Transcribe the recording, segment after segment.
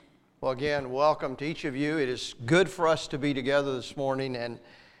Well, again, welcome to each of you. It is good for us to be together this morning, and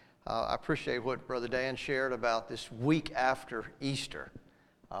I appreciate what Brother Dan shared about this week after Easter.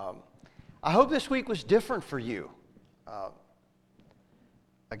 I hope this week was different for you.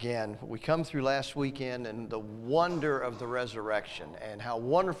 Again, we come through last weekend and the wonder of the resurrection and how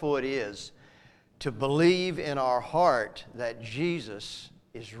wonderful it is to believe in our heart that Jesus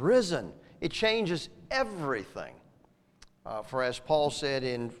is risen. It changes everything. For as Paul said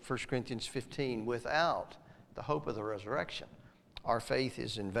in 1 Corinthians 15, without the hope of the resurrection, our faith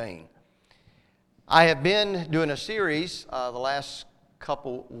is in vain. I have been doing a series the last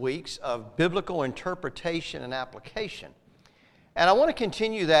couple weeks of biblical interpretation and application. And I want to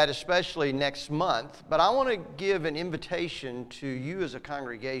continue that especially next month, but I want to give an invitation to you as a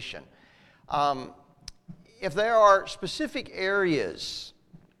congregation. If there are specific areas,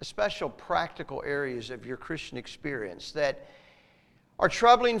 special practical areas of your Christian experience that are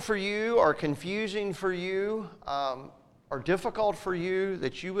troubling for you, or confusing for you, or difficult for you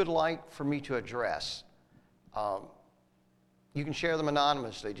that you would like for me to address, you can share them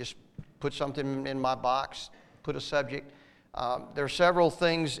anonymously. Just put something in my box, put a subject. There are several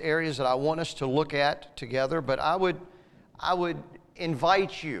areas that I want us to look at together, but I would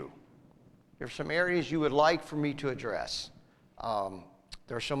invite you. There's some areas you would like for me to address.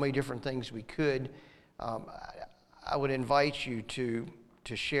 There are so many different things we could. I would invite you to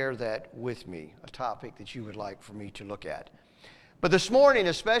share that with me, a topic that you would like for me to look at. But this morning,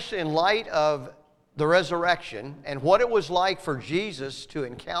 especially in light of the resurrection and what it was like for Jesus to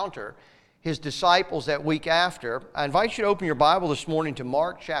encounter his disciples that week after, I invite you to open your Bible this morning to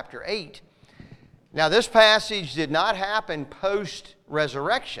Mark chapter 8. Now, this passage did not happen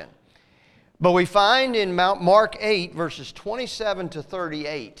post-resurrection. But we find in Mark 8, verses 27 to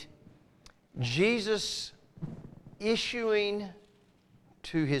 38, Jesus issuing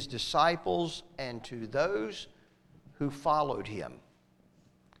to his disciples and to those who followed him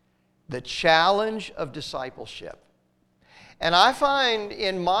the challenge of discipleship. And I find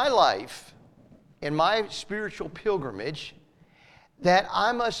in my life, in my spiritual pilgrimage, that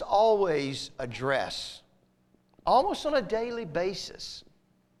I must always address, almost on a daily basis,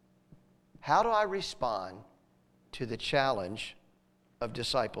 how do I respond to the challenge of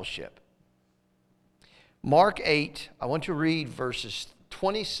discipleship? Mark 8, I want to read verses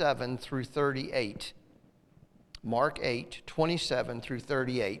 27 through 38. Mark 8, 27 through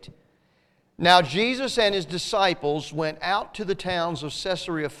 38. Now Jesus and his disciples went out to the towns of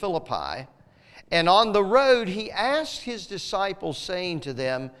Caesarea Philippi, and on the road he asked his disciples, saying to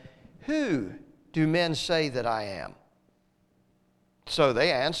them, "Who do men say that I am?" So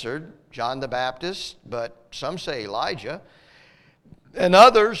they answered, "John the Baptist, but some say Elijah, and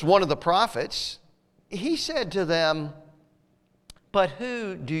others one of the prophets." He said to them, "But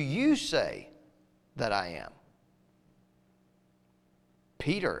who do you say that I am?"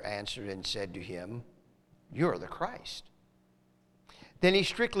 Peter answered and said to him, "You are the Christ." Then he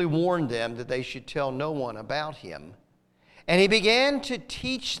strictly warned them that they should tell no one about him. And he began to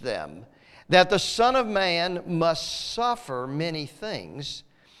teach them that the Son of Man must suffer many things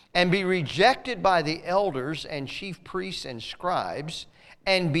and be rejected by the elders and chief priests and scribes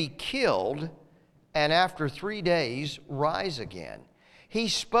and be killed, and after 3 days rise again. He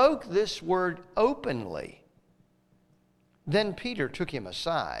spoke this word openly. Then Peter took him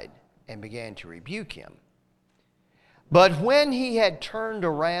aside and began to rebuke him. But when he had turned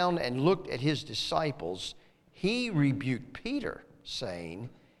around and looked at his disciples, he rebuked Peter, saying,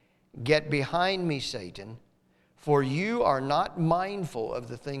 "Get behind me, Satan, for you are not mindful of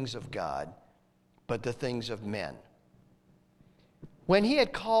the things of God, but the things of men." When he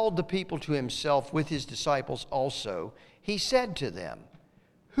had called the people to himself with his disciples also, he said to them,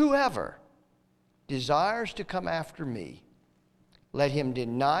 "Whoever desires to come after me, let him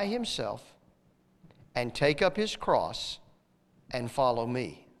deny himself and take up his cross and follow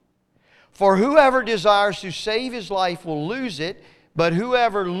me. For whoever desires to save his life will lose it, but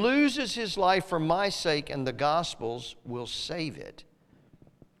whoever loses his life for my sake and the gospel's will save it.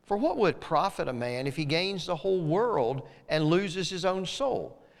 For what would it profit a man if he gains the whole world and loses his own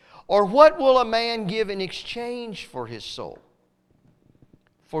soul? Or what will a man give in exchange for his soul?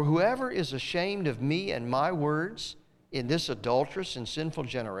 For whoever is ashamed of me and my words in this adulterous and sinful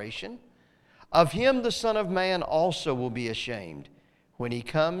generation, of him the Son of Man also will be ashamed when he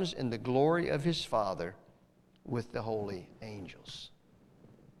comes in the glory of his Father with the holy angels."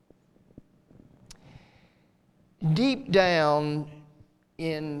 Deep down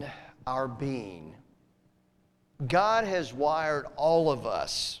in our being, God has wired all of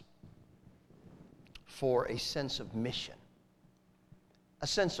us for a sense of mission. a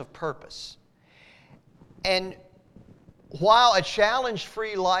sense of purpose. And while a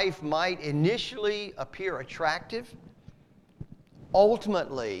challenge-free life might initially appear attractive,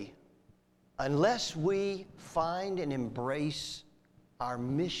 ultimately, unless we find and embrace our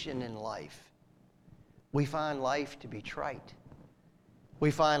mission in life, we find life to be trite.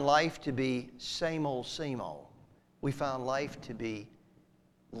 We find life to be same old, same old. We find life to be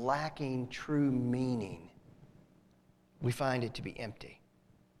lacking true meaning. We find it to be empty.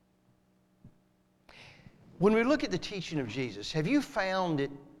 When we look at the teaching of Jesus, have you found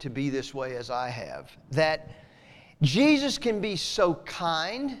it to be this way as I have? That Jesus can be so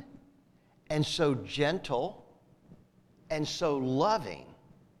kind and so gentle and so loving,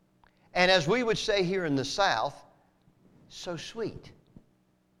 and as we would say here in the South, so sweet.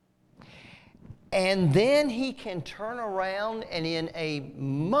 And then he can turn around and in a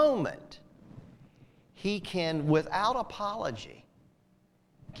moment, he can, without apology,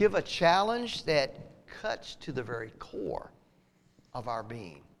 give a challenge that cuts to the very core of our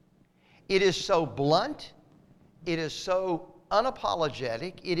being. It is so blunt, it is so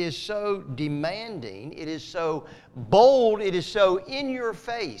unapologetic, it is so demanding, it is so bold, it is so in your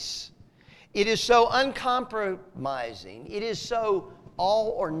face, it is so uncompromising, it is so all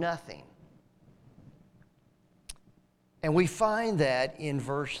or nothing. And we find that in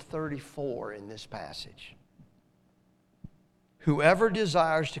verse 34 in this passage. Whoever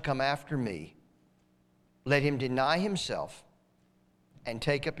desires to come after me, let him deny himself and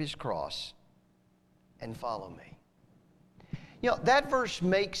take up his cross and follow me. You know, that verse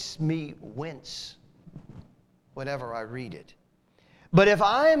makes me wince whenever I read it. But if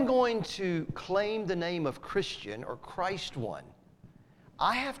I am going to claim the name of Christian or Christ one,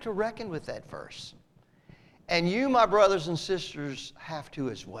 I have to reckon with that verse. And you, my brothers and sisters, have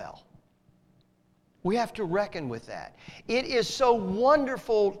to as well. We have to reckon with that. It is so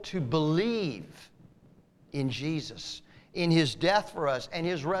wonderful to believe in Jesus, in His death for us and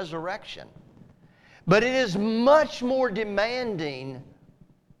His resurrection. But it is much more demanding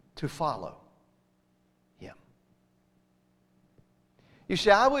to follow Him. You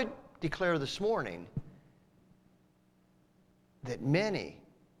see, I would declare this morning that many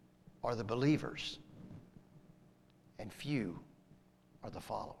are the believers and few are the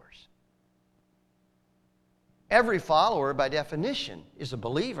followers. Every follower, by definition, is a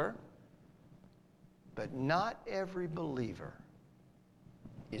believer, but not every believer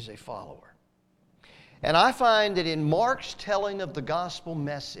is a follower. And I find that in Mark's telling of the gospel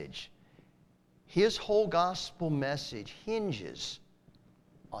message, his whole gospel message hinges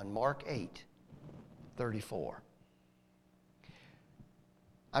on Mark 8:34.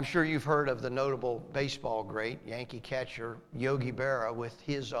 I'm sure you've heard of the notable baseball great, Yankee catcher Yogi Berra, with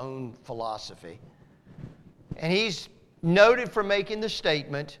his own philosophy. And he's noted for making the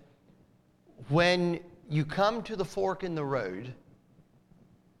statement, when you come to the fork in the road,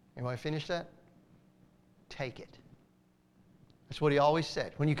 anybody finish that? Take it. That's what he always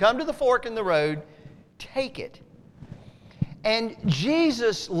said. When you come to the fork in the road, take it. And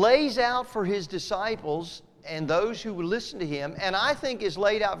Jesus lays out for His disciples and those who would listen to Him, and I think is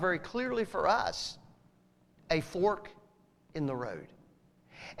laid out very clearly for us, a fork in the road.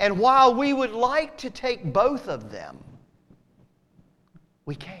 And while we would like to take both of them,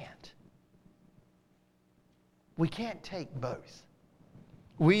 we can't. We can't take both.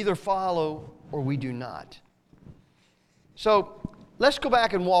 We either follow or we do not. So let's go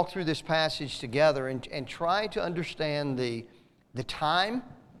back and walk through this passage together and try to understand the time,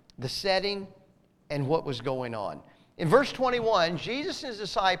 the setting, and what was going on. In verse 21, Jesus and His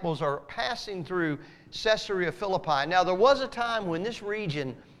disciples are passing through Caesarea Philippi. Now, there was a time when this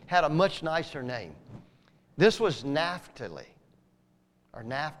region had a much nicer name. This was Naphtali,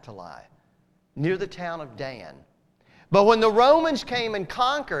 near the town of Dan. But when the Romans came and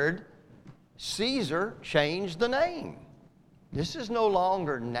conquered, Caesar changed the name. This is no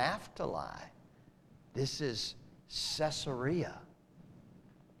longer Naphtali. This is Caesarea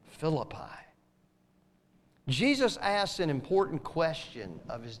Philippi. Jesus asked an important question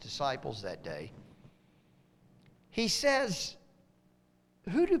of His disciples that day. He says,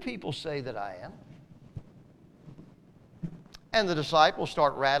 "Who do people say that I am?" And the disciples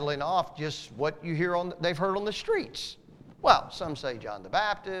start rattling off just what you hear they've heard on the streets. Well, some say John the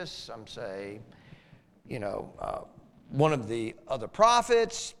Baptist, some say, one of the other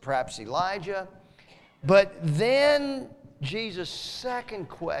prophets, perhaps Elijah. But then Jesus' second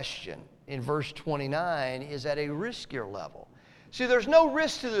question in verse 29 is at a riskier level. See, there's no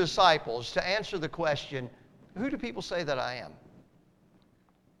risk to the disciples to answer the question, who do people say that I am?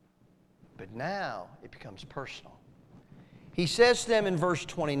 But now it becomes personal. He says to them in verse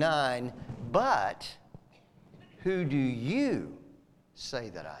 29, "But who do you say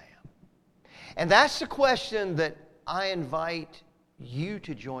that I am?" And that's the question that I invite you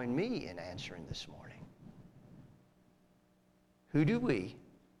to join me in answering this morning. Who do we,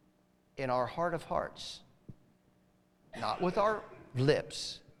 in our heart of hearts, not with our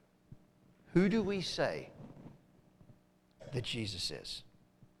lips, who do we say that Jesus is?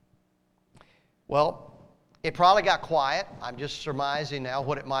 Well, it probably got quiet. I'm just surmising now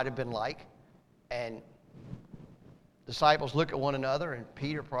what it might have been like. And disciples look at one another, and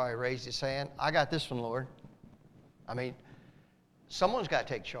Peter probably raised his hand. "I got this one, Lord." I mean, someone's got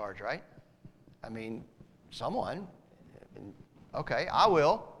to take charge, right? I mean, someone. Okay, I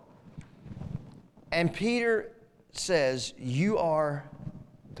will. And Peter says, "You are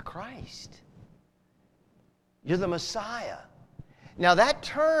the Christ. You're the Messiah." Now, that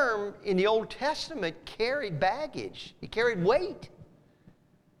term in the Old Testament carried baggage. It carried weight.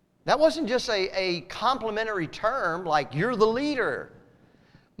 That wasn't just a complimentary term like "you're the leader."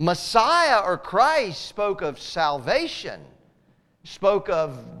 Messiah or Christ spoke of salvation, spoke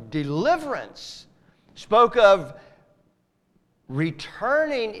of deliverance, spoke of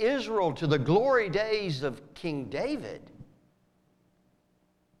returning Israel to the glory days of King David.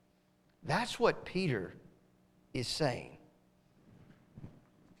 That's what Peter is saying.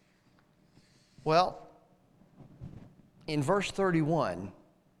 Well, in verse 31,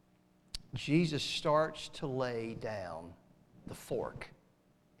 Jesus starts to lay down the fork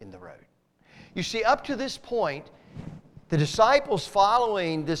in the road. You see, up to this point, the disciples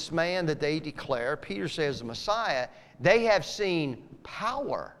following this man that they declare, Peter says the Messiah, they have seen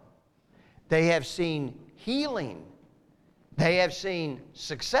power. They have seen healing. They have seen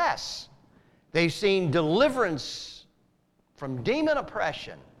success. They've seen deliverance from demon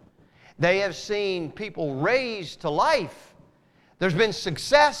oppression. They have seen people raised to life. There's been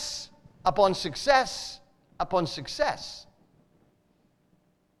success upon success upon success.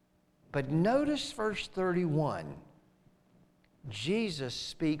 But notice verse 31. Jesus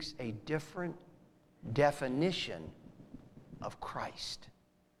speaks a different definition of Christ,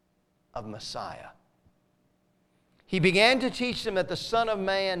 of Messiah. He began to teach them that the Son of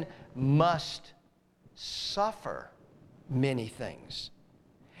Man must suffer many things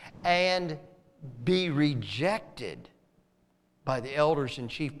and be rejected by the elders and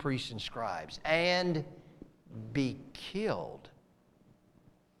chief priests and scribes and be killed,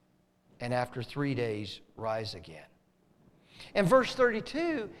 and after 3 days rise again. In verse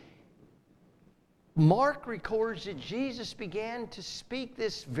 32, Mark records that Jesus began to speak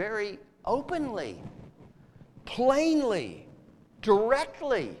this very openly, plainly,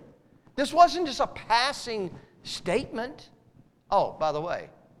 directly. This wasn't just a passing statement. Oh, by the way,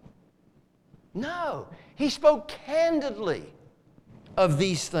 no, he spoke candidly of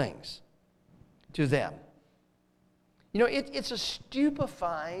these things to them. You know, it's a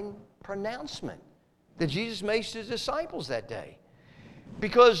stupefying pronouncement that Jesus makes to his disciples that day.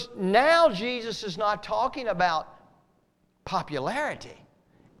 Because now Jesus is not talking about popularity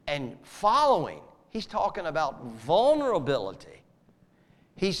and following. He's talking about vulnerability.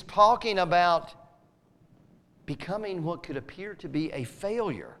 He's talking about becoming what could appear to be a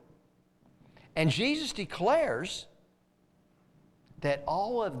failure. And Jesus declares that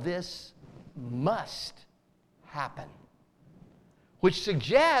all of this must happen, which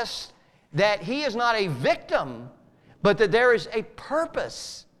suggests that he is not a victim, but that there is a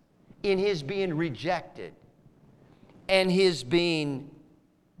purpose in his being rejected and his being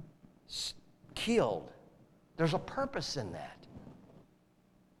killed. There's a purpose in that.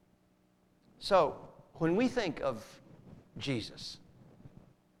 So, when we think of Jesus,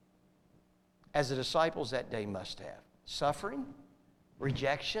 as the disciples that day must have, suffering,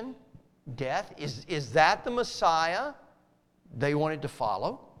 rejection, death, is that the Messiah they wanted to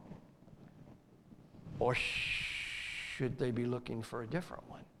follow? Or should they be looking for a different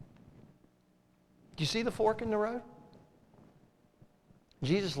one? Do you see the fork in the road?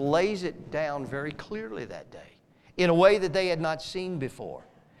 Jesus lays it down very clearly that day in a way that they had not seen before.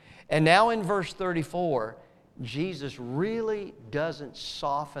 And now in verse 34, Jesus really doesn't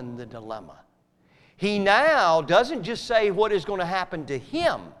soften the dilemma. He now doesn't just say what is going to happen to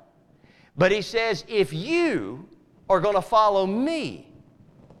him, but he says, if you are going to follow me,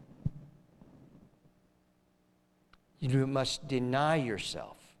 you must deny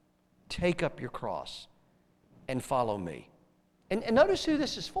yourself, take up your cross, and follow me. And notice who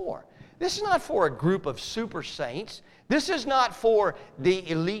this is for. This is not for a group of super saints. This is not for the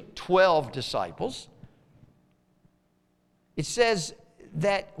elite 12 disciples. It says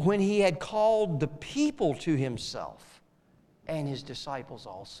that when he had called the people to himself, and His disciples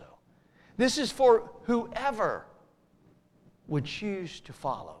also. This is for whoever would choose to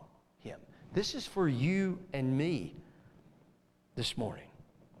follow Him. This is for you and me this morning.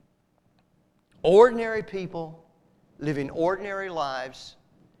 Ordinary people living ordinary lives,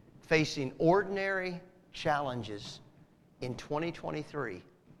 facing ordinary challenges in 2023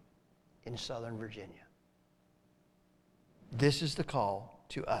 in Southern Virginia. This is the call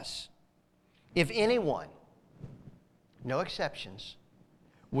to us. If anyone, no exceptions,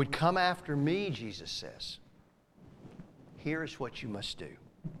 would come after me, Jesus says, here is what you must do.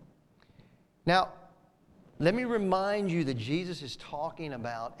 Now, let me remind you that Jesus is talking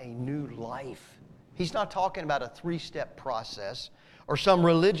about a new life. He's not talking about a 3-step process or some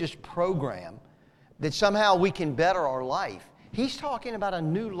religious program that somehow we can better our life. He's talking about a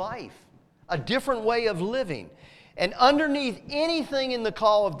new life, a different way of living. And underneath anything in the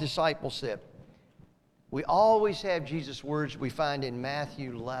call of discipleship, we always have Jesus' words we find in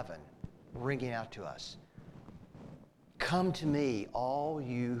Matthew 11 ringing out to us. Come to me, all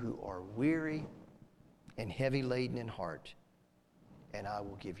you who are weary and heavy laden in heart, and I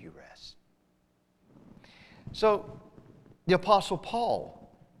will give you rest. So, the Apostle Paul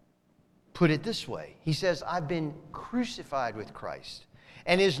put it this way. He says, I've been crucified with Christ,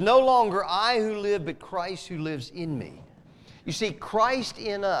 and it is no longer I who live, but Christ who lives in me. You see, Christ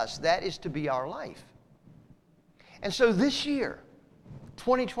in us, that is to be our life. And so this year,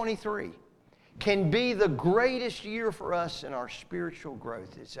 2023, can be the greatest year for us in our spiritual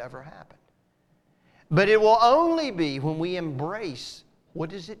growth that's ever happened. But it will only be when we embrace what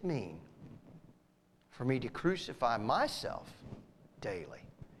does it mean for me to crucify myself daily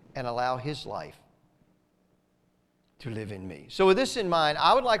and allow His life to live in me. So with this in mind,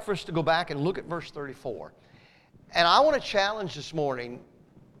 I would like for us to go back and look at verse 34. And I want to challenge this morning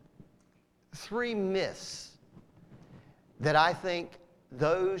 3 myths that I think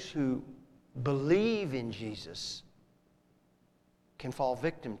those who believe in Jesus can fall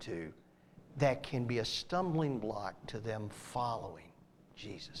victim to, that can be a stumbling block to them following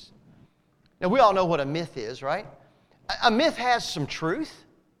Jesus. Now, we all know what a myth is, right? A myth has some truth,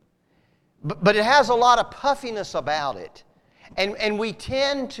 but it has a lot of puffiness about it. And we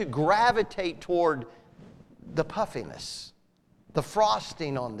tend to gravitate toward the puffiness, the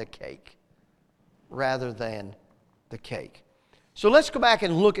frosting on the cake, rather than the cake. So let's go back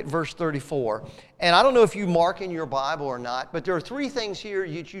and look at verse 34. And I don't know if you mark in your Bible or not, but there are 3 things here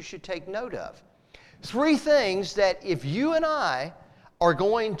that you should take note of. 3 things that if you and I are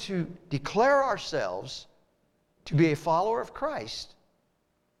going to declare ourselves to be a follower of Christ,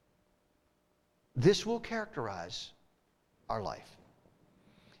 this will characterize our life.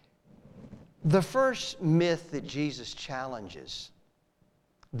 The first myth that Jesus challenges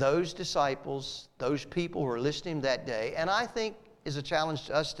those disciples, those people who were listening that day, and I think is a challenge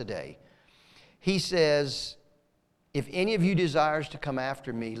to us today. He says, if any of you desires to come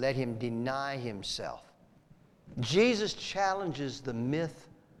after me, let him deny himself. Jesus challenges the myth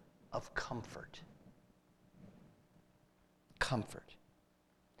of comfort. Comfort.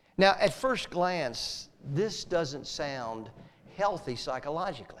 Now, at first glance, this doesn't sound healthy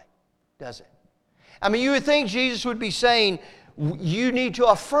psychologically, does it? I mean, you would think Jesus would be saying, you need to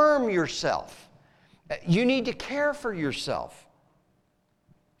affirm yourself. You need to care for yourself.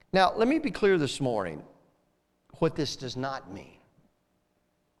 Now, let me be clear this morning what this does not mean.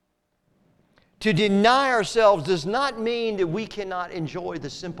 To deny ourselves does not mean that we cannot enjoy the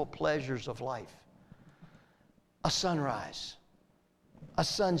simple pleasures of life. A sunrise, a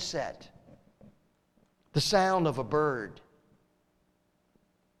sunset, the sound of a bird,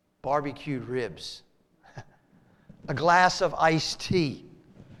 barbecued ribs, a glass of iced tea,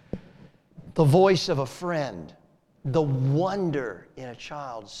 the voice of a friend, the wonder in a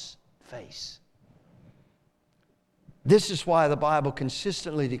child's face. This is why the Bible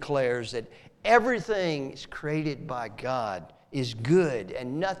consistently declares that everything is created by God is good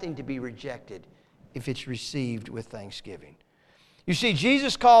and nothing to be rejected if it's received with thanksgiving. You see,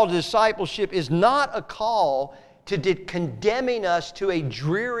 Jesus' call to discipleship is not a call to condemning us to a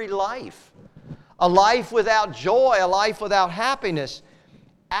dreary life, a life without joy, a life without happiness.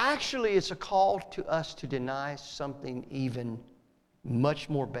 Actually, it's a call to us to deny something even much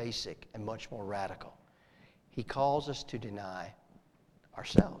more basic and much more radical. He calls us to deny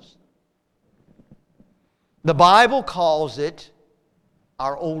ourselves. The Bible calls it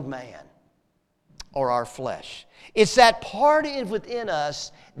our old man or our flesh. It's that part within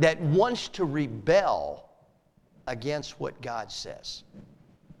us that wants to rebel against what God says,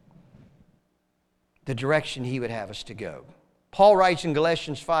 the direction He would have us to go. Paul writes in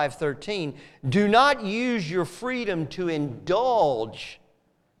Galatians 5:13, do not use your freedom to indulge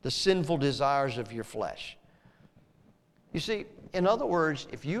the sinful desires of your flesh. You see, in other words,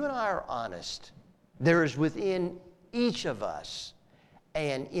 if you and I are honest, there is within each of us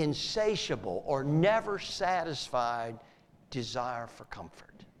an insatiable or never satisfied desire for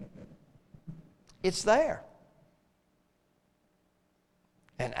comfort. It's there.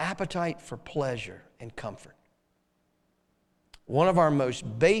 An appetite for pleasure and comfort. One of our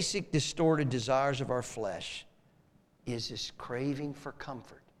most basic distorted desires of our flesh is this craving for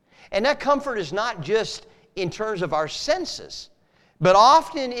comfort. And that comfort is not just in terms of our senses, but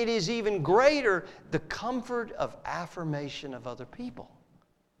often it is even greater, the comfort of affirmation of other people.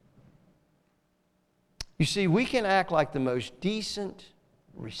 You see, we can act like the most decent,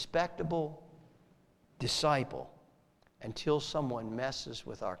 respectable disciple until someone messes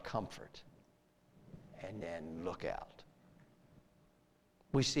with our comfort. And then look out.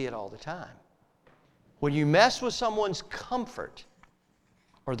 We see it all the time. When you mess with someone's comfort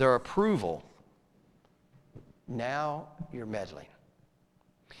or their approval, now you're meddling.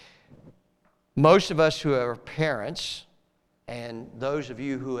 Most of us who are parents, and those of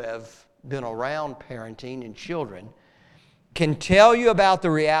you who have been around parenting and children, can tell you about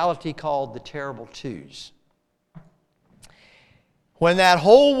the reality called the terrible twos. When that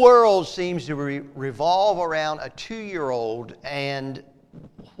whole world seems to revolve around a 2-year-old and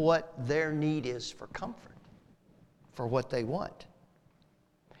what their need is for comfort, for what they want.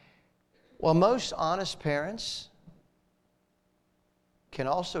 Well, most honest parents can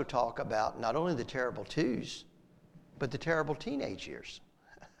also talk about not only the terrible twos, but the terrible teenage years.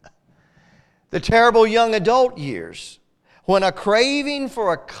 The terrible young adult years, when a craving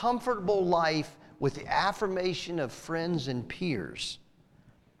for a comfortable life with the affirmation of friends and peers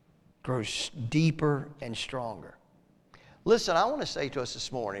grows deeper and stronger. Listen, I want to say to us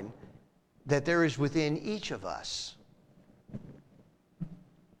this morning that there is within each of us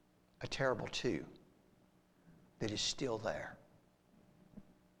a terrible two that is still there.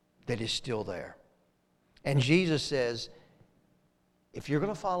 That is still there. And Jesus says, if you're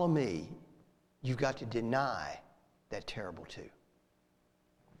going to follow me, you've got to deny that terrible two.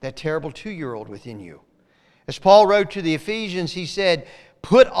 That terrible 2-year-old within you. As Paul wrote to the Ephesians, he said,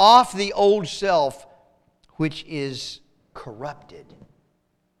 put off the old self, which is corrupted,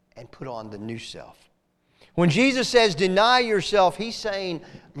 and put on the new self. When Jesus says deny yourself, he's saying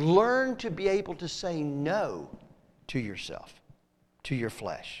learn to be able to say no to yourself, to your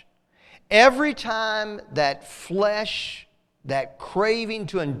flesh. Every time that flesh, that craving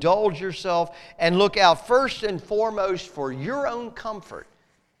to indulge yourself and look out first and foremost for your own comfort,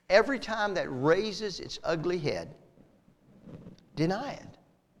 every time that raises its ugly head, deny it.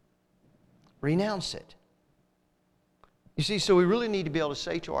 Renounce it. You see, so we really need to be able to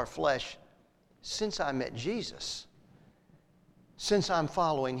say to our flesh, since I met Jesus, since I'm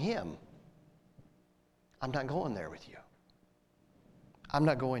following Him, I'm not going there with you. I'm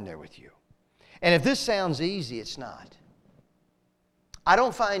not going there with you. And if this sounds easy, it's not. I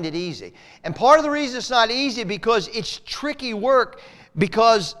don't find it easy. And part of the reason it's not easy because it's tricky work,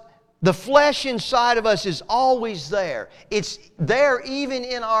 because the flesh inside of us is always there. It's there even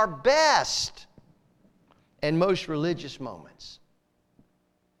in our best and most religious moments.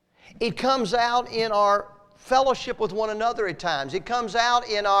 It comes out in our fellowship with one another at times. It comes out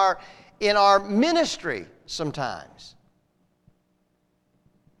in our ministry sometimes.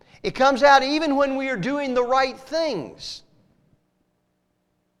 It comes out even when we are doing the right things.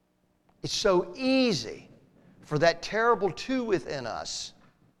 It's so easy for that terrible two within us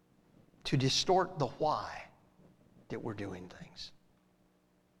to distort the why that we're doing things.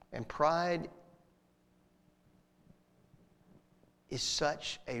 And pride is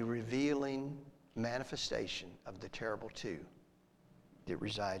such a revealing manifestation of the terrible two that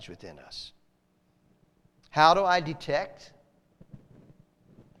resides within us. How do I detect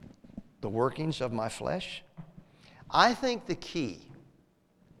the workings of my flesh? I think the key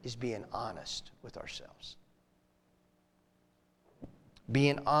is being honest with ourselves.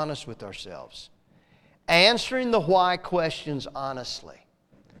 Being honest with ourselves. Answering the why questions honestly.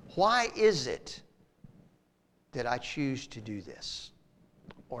 Why is it that I choose to do this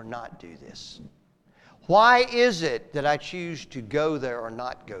or not do this? Why is it that I choose to go there or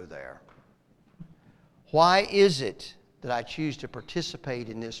not go there? Why is it that I choose to participate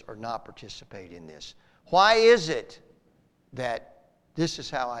in this or not participate in this? Why is it that this is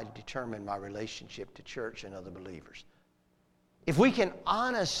how I determine my relationship to church and other believers? If we can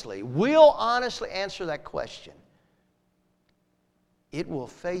will honestly answer that question, it will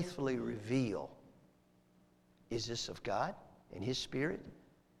faithfully reveal, is this of God in His Spirit?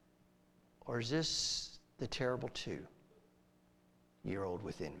 Or is this the terrible 2-year-old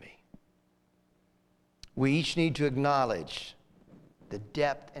within me? We each need to acknowledge the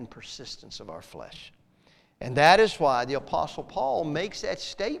depth and persistence of our flesh. And that is why the Apostle Paul makes that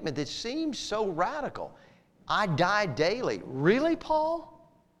statement that seems so radical. I die daily. Really, Paul?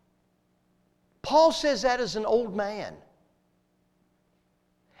 Paul says that as an old man.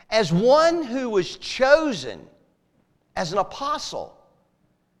 As one who was chosen as an apostle,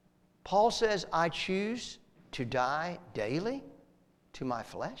 Paul says, I choose to die daily to my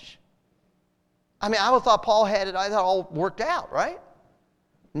flesh. I mean, I thought Paul had it, I thought all worked out, right?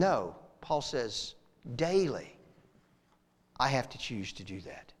 No, Paul says, daily, I have to choose to do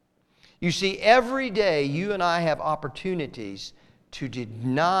that. You see, every day you and I have opportunities to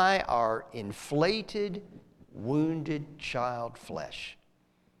deny our inflated, wounded child flesh.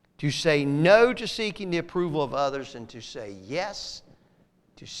 To say no to seeking the approval of others and to say yes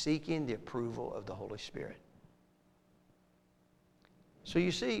to seeking the approval of the Holy Spirit. So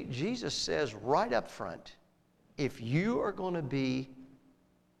you see, Jesus says right up front, if you are going to be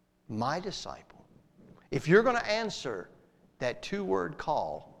my disciple, if you're going to answer that 2-word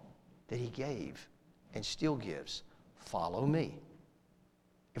call that He gave and still gives, follow me.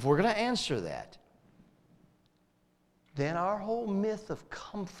 If we're going to answer that, then our whole myth of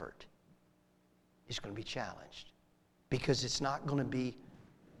comfort is going to be challenged, because it's not going to be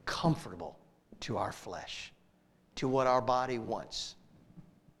comfortable to our flesh, to what our body wants.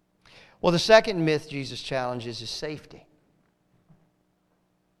 Well, the second myth Jesus challenges is safety.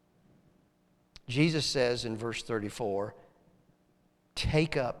 Jesus says in verse 34,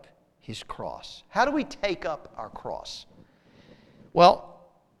 take up His cross. How do we take up our cross? Well,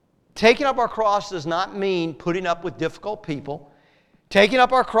 taking up our cross does not mean putting up with difficult people. Taking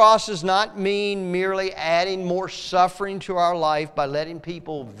up our cross does not mean merely adding more suffering to our life by letting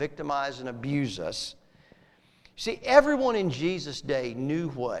people victimize and abuse us. See, everyone in Jesus' day knew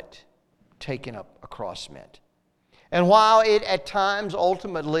what taking up a cross meant. And while it at times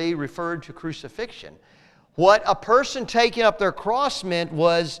ultimately referred to crucifixion, what a person taking up their cross meant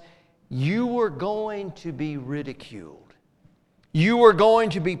was you were going to be ridiculed. You were going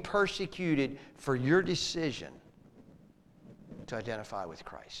to be persecuted for your decision to identify with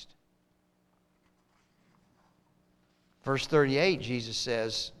Christ. Verse 38, Jesus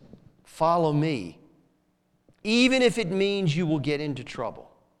says, follow me, even if it means you will get into trouble,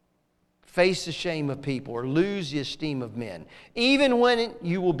 face the shame of people, or lose the esteem of men, even when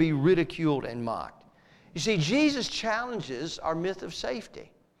you will be ridiculed and mocked. You see, Jesus challenges our myth of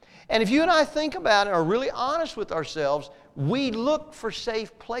safety. And if you and I think about it, are really honest with ourselves, we look for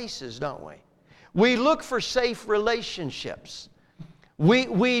safe places, don't we? We look for safe relationships.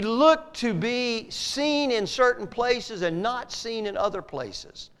 We look to be seen in certain places and not seen in other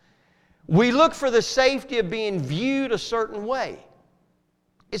places. We look for the safety of being viewed a certain way.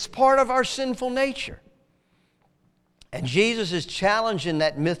 It's part of our sinful nature. And Jesus is challenging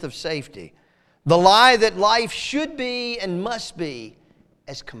that myth of safety. The lie that life should be and must be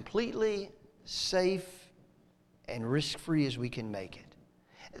as completely safe and risk-free as we can make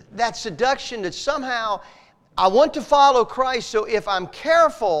it. That seduction that somehow I want to follow Christ, so if I'm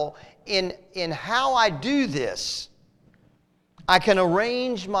careful in how I do this, I can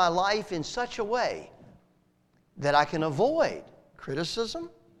arrange my life in such a way that I can avoid criticism,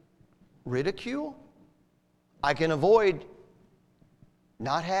 ridicule. I can avoid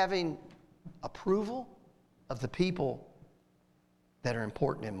not having approval of the people that are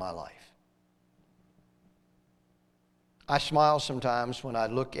important in my life. I smile sometimes when I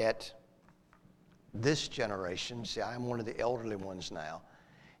look at this generation. See, I'm one of the elderly ones now.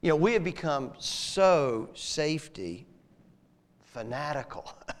 You know, we have become so safety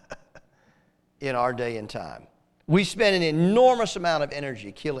fanatical in our day and time. We spend an enormous amount of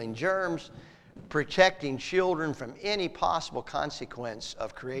energy killing germs, protecting children from any possible consequence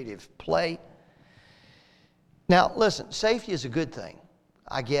of creative play. Now, listen, safety is a good thing.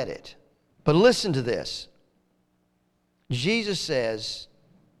 I get it. But listen to this. Jesus says,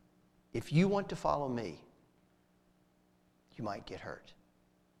 if you want to follow me, you might get hurt.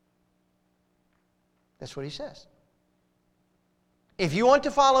 That's what He says. If you want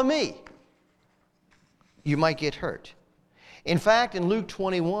to follow me, you might get hurt. In fact, in Luke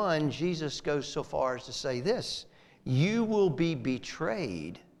 21, Jesus goes so far as to say this: you will be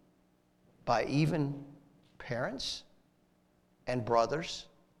betrayed by even parents and brothers,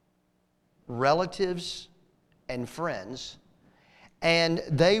 relatives and friends, and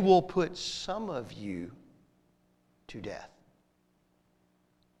they will put some of you to death.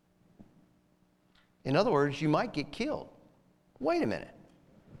 In other words, you might get killed. Wait a minute.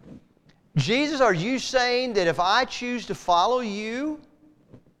 Jesus, are you saying that if I choose to follow you,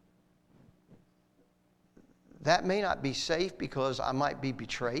 that may not be safe because I might be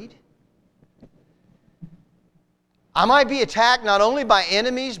betrayed? I might be attacked not only by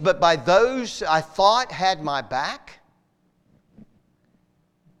enemies, but by those I thought had my back?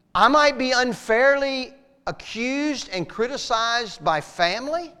 I might be unfairly accused and criticized by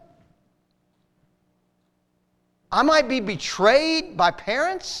family? I might be betrayed by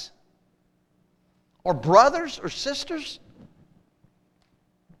parents or brothers or sisters?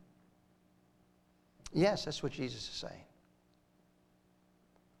 Yes, that's what Jesus is saying.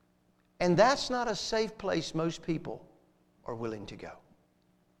 And that's not a safe place most people are willing to go.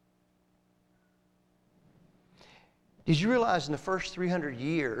 Did you realize in the first 300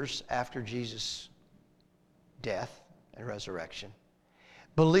 years after Jesus' death and resurrection,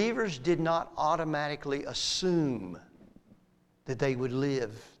 believers did not automatically assume that they would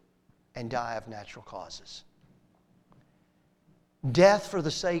live and die of natural causes? Death for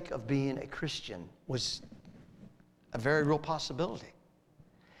the sake of being a Christian was a very real possibility.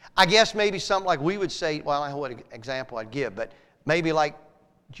 I guess maybe something like we would say, well, I don't know what example I'd give, but maybe like,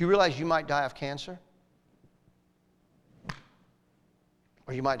 do you realize you might die of cancer?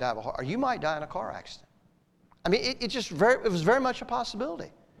 Or you might die of a heart, or you might die in a car accident. I mean, it was very much a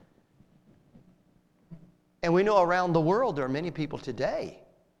possibility. And we know around the world there are many people today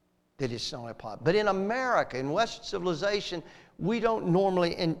that it's not a possibility. But in America, in Western civilization, we don't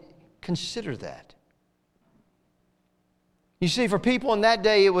normally consider that. You see, for people in that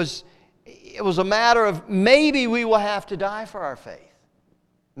day, it was a matter of maybe we will have to die for our faith.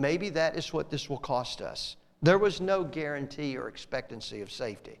 Maybe that is what this will cost us. There was no guarantee or expectancy of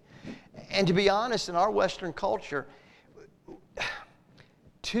safety. And to be honest, in our Western culture,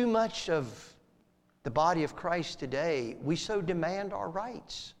 too much of the body of Christ today, we so demand our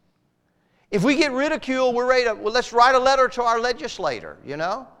rights. If we get ridiculed, we're ready to, well, let's write a letter to our legislator, you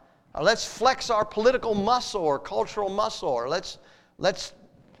know? Or let's flex our political muscle or cultural muscle, or let's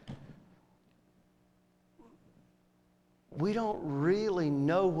we don't really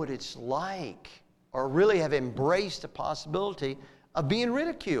know what it's like or really have embraced the possibility of being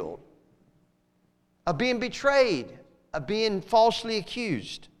ridiculed, of being betrayed, of being falsely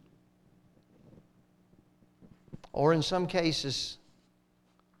accused. Or in some cases,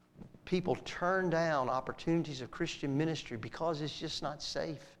 people turn down opportunities of Christian ministry because it's just not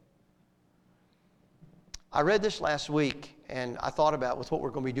safe. I read this last week, and I thought about with what we're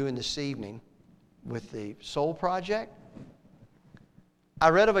going to be doing this evening with the Soul Project. I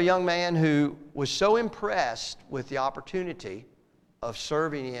read of a young man who was so impressed with the opportunity of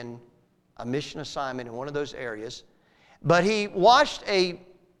serving in a mission assignment in one of those areas, but he watched a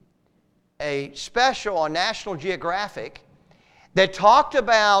special on National Geographic that talked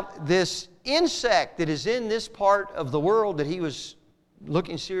about this insect that is in this part of the world that he was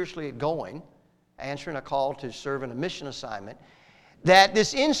looking seriously at going, answering a call to serve in a mission assignment, that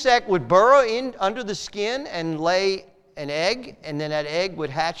this insect would burrow in under the skin and lay an egg, and then that egg would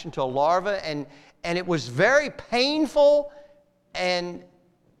hatch into a larva, and it was very painful and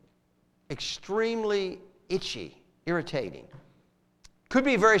extremely itchy, irritating. Could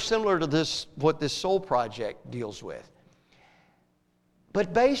be very similar to this, what this Soul Project deals with.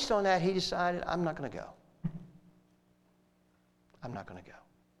 But based on that, he decided, I'm not going to go. I'm not going to go.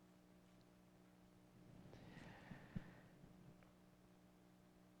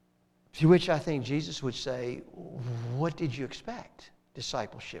 To which I think Jesus would say, what did you expect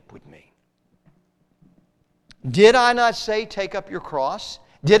discipleship would mean? Did I not say take up your cross?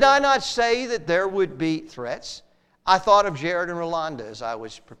 Did I not say that there would be threats? I thought of Jared and Rolanda as I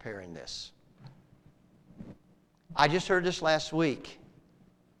was preparing this. I just heard this last week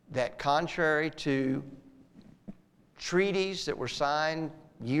that contrary to treaties that were signed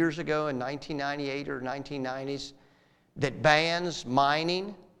years ago in 1998 or 1990s that bans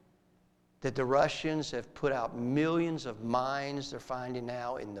mining, that the Russians have put out millions of mines they're finding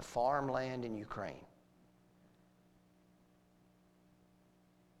now in the farmland in Ukraine.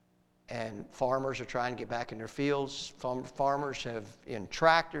 And farmers are trying to get back in their fields. Farmers in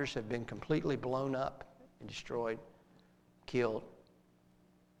tractors have been completely blown up and destroyed, killed.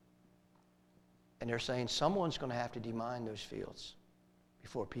 And they're saying someone's going to have to demine those fields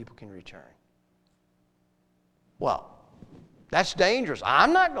before people can return. Well, that's dangerous.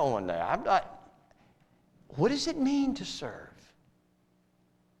 I'm not going there. I'm not. What does it mean to serve?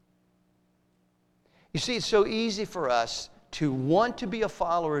 You see, it's so easy for us to want to be a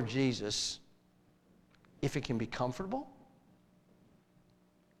follower of Jesus if it can be comfortable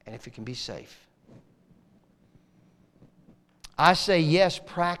and if it can be safe. I say, yes,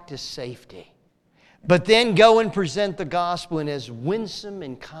 practice safety. But then go and present the gospel in as winsome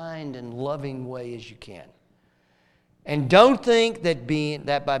and kind and loving way as you can. And don't think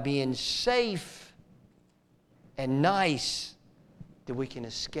that by being safe and nice that we can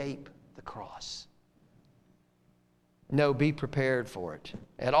escape the cross. No, be prepared for it.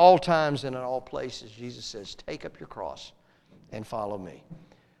 At all times and in all places, Jesus says, take up your cross and follow me.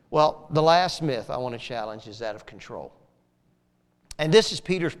 Well, the last myth I want to challenge is that of control. And this is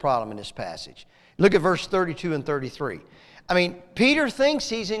Peter's problem in this passage. Look at verse 32 and 33. I mean, Peter thinks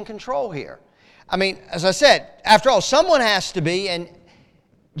he's in control here. I mean, as I said, after all, someone has to be, and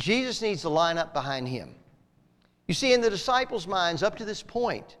Jesus needs to line up behind him. You see, in the disciples' minds up to this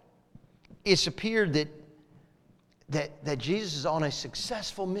point, it's appeared that Jesus is on a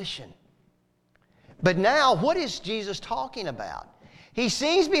successful mission. But now, what is Jesus talking about? He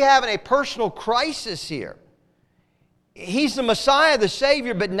seems to be having a personal crisis here. He's the Messiah, the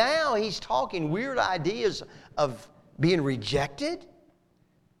Savior, but now he's talking weird ideas of being rejected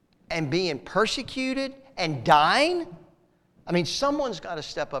and being persecuted and dying. I mean, someone's got to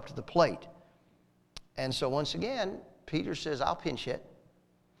step up to the plate. And so once again, Peter says, I'll pinch hit.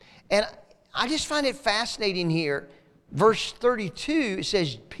 And I just find it fascinating here. Verse 32, it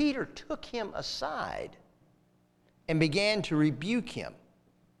says, Peter took him aside and began to rebuke him.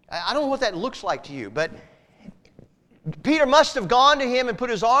 I don't know what that looks like to you, but Peter must have gone to him and put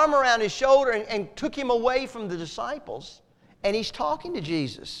his arm around his shoulder and took him away from the disciples. And he's talking to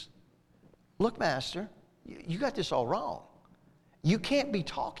Jesus. Look, Master, you got this all wrong. You can't be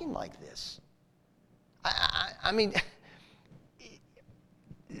talking like this. I mean,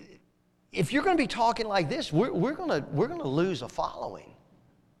 if you're going to be talking like this, we're going to lose a following.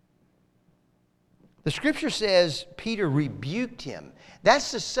 The Scripture says Peter rebuked him.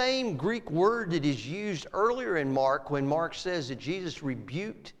 That's the same Greek word that is used earlier in Mark when Mark says that Jesus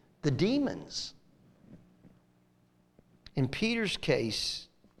rebuked the demons. In Peter's case,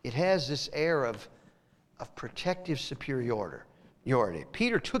 it has this air of protective superiority.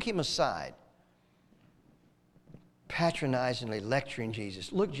 Peter took him aside, patronizingly lecturing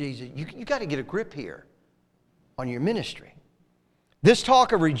Jesus. Look, Jesus, you got to get a grip here on your ministry. This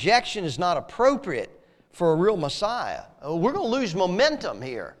talk of rejection is not appropriate for a real Messiah. We're going to lose momentum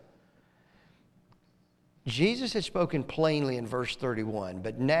here. Jesus had spoken plainly in verse 31,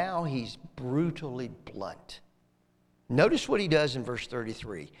 but now he's brutally blunt. Notice what he does in verse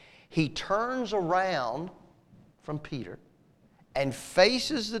 33. He turns around from Peter and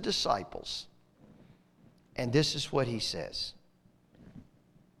faces the disciples. And this is what he says.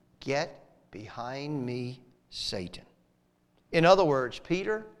 Get behind me, Satan. In other words,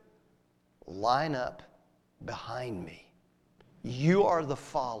 Peter, line up behind me. You are the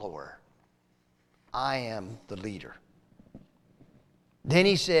follower. I am the leader. Then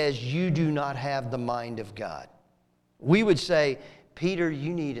he says, you do not have the mind of God. We would say, Peter,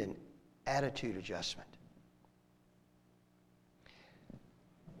 you need an attitude adjustment.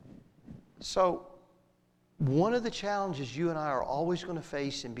 So, one of the challenges you and I are always going to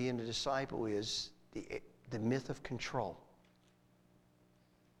face in being a disciple is the myth of control.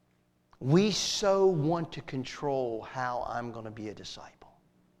 We so want to control how I'm going to be a disciple.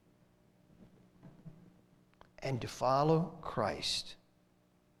 And to follow Christ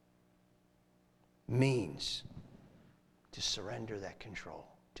means to surrender that control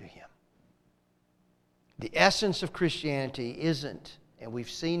to Him. The essence of Christianity isn't, and we've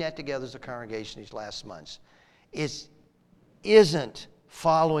seen that together as a congregation these last months, isn't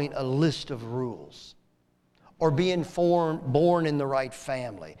following a list of rules or being born in the right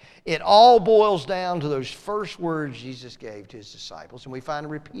family. It all boils down to those first words Jesus gave to His disciples, and we find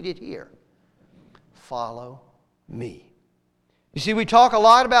them repeated here. Follow me. You see, we talk a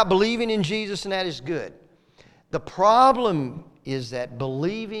lot about believing in Jesus, and that is good. The problem is that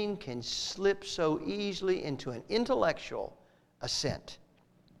believing can slip so easily into an intellectual assent.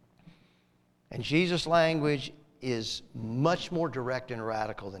 And Jesus' language is much more direct and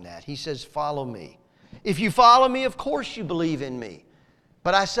radical than that. He says, follow me. If you follow me, of course you believe in me.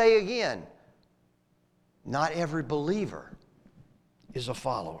 But I say again, not every believer is a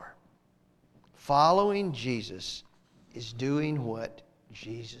follower. Following Jesus is doing what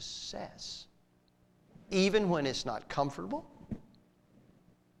Jesus says, even when it's not comfortable,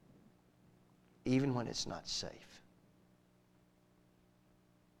 even when it's not safe.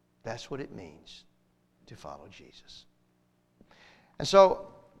 That's what it means to follow Jesus. And so,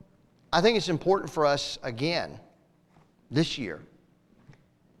 I think it's important for us, again, this year,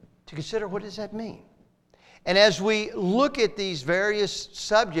 to consider what does that mean? And as we look at these various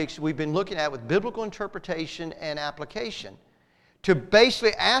subjects we've been looking at with biblical interpretation and application, to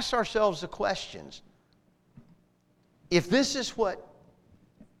basically ask ourselves the questions. If this is what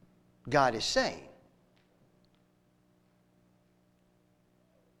God is saying,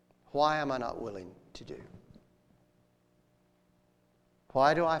 why am I not willing to do?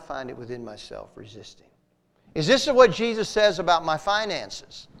 Why do I find it within myself resisting? Is this what Jesus says about my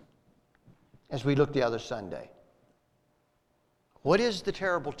finances as we look the other Sunday? What is the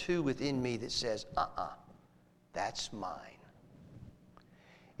terrible two within me that says, that's mine?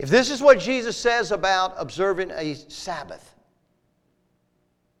 If this is what Jesus says about observing a Sabbath,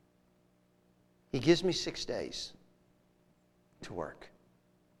 He gives me 6 days to work.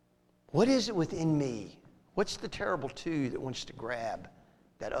 What is it within me? What's the terrible two that wants to grab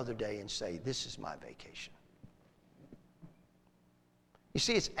that other day and say, this is my vacation? You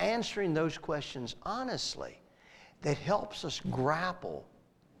see, it's answering those questions honestly that helps us grapple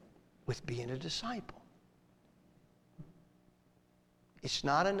with being a disciple. It's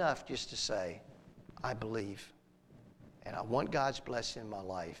not enough just to say, I believe, and I want God's blessing in my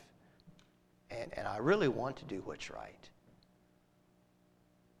life, and I really want to do what's right.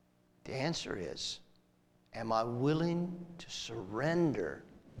 The answer is, am I willing to surrender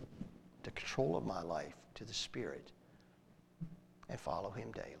the control of my life to the Spirit and follow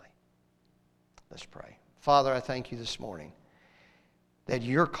Him daily? Let's pray. Father, I thank You this morning that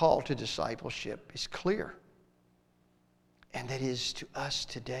Your call to discipleship is clear, and that is to us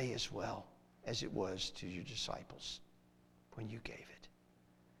today as well as it was to Your disciples when You gave it.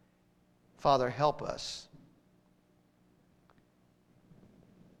 Father, help us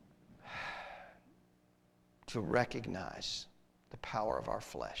to recognize the power of our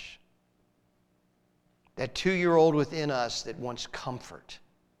flesh. That 2-year-old within us that wants comfort,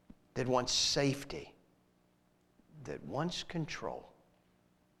 that wants safety, that wants control.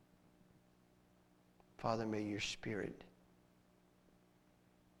 Father, may Your Spirit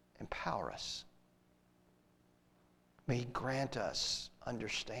empower us. May He grant us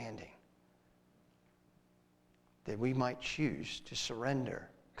understanding that we might choose to surrender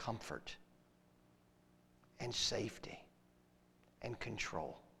comfort and safety and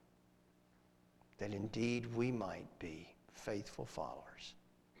control, that indeed we might be faithful followers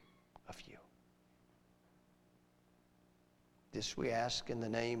of You. This we ask in the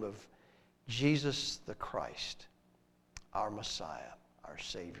name of Jesus the Christ, our Messiah, our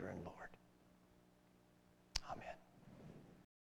Savior and Lord.